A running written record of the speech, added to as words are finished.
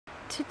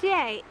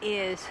Today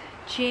is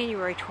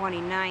January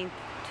 29th,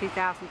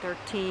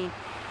 2013,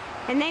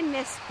 and they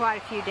missed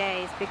quite a few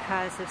days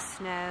because of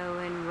snow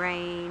and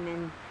rain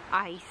and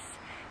ice.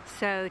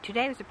 So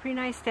today was a pretty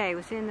nice day. It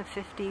was in the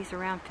 50s,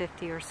 around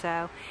 50 or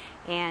so,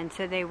 and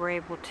so they were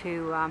able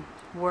to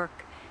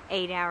work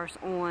 8 hours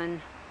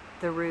on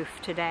the roof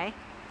today.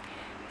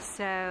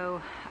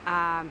 So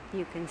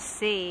you can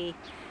see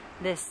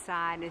this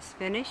side is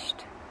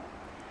finished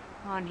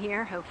on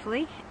here,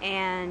 hopefully,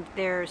 and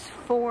there's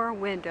 4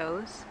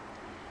 windows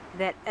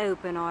that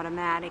open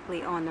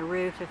automatically on the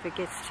roof if it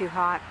gets too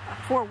hot.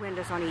 4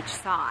 windows on each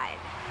side.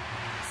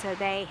 So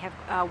they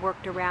have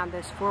worked around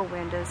those 4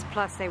 windows,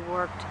 plus they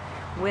worked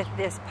with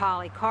this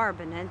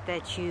polycarbonate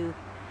that you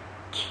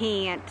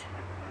can't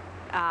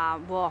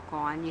walk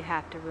on. You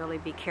have to really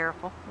be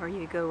careful or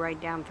you go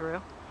right down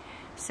through.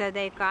 So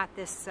they've got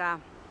this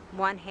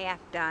one half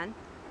done,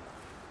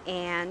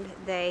 and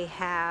they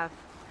have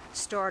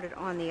started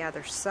on the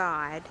other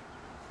side.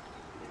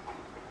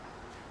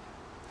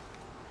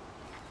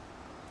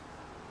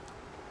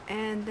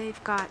 And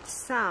they've got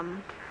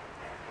some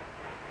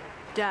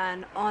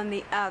done on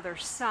the other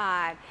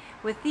side.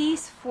 With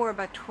these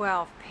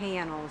 4x12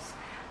 panels,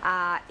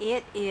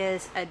 it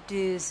is a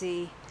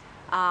doozy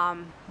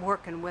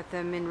working with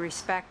them in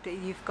respect to,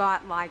 you've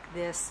got like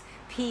this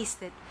piece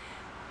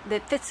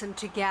that fits them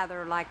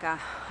together like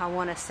a, I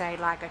want to say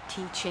like a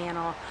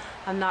T-channel.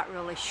 I'm not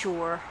really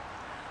sure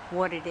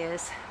what it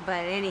is,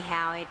 but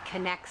anyhow it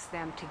connects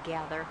them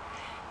together,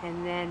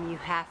 and then you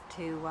have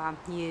to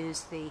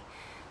use the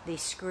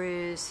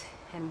screws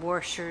and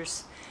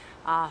washers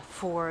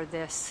for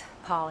this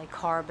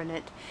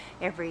polycarbonate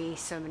every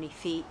so many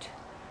feet,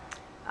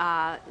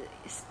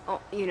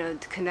 you know,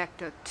 to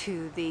connect it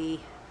to the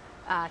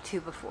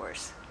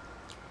 2x4s.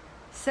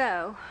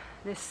 So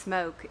this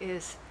smoke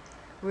is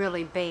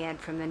really bad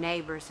from the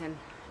neighbors and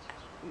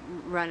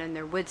running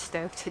their wood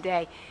stove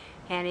today,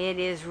 and it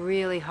is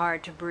really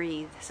hard to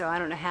breathe. So I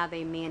don't know how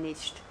they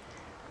managed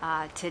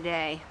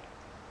today.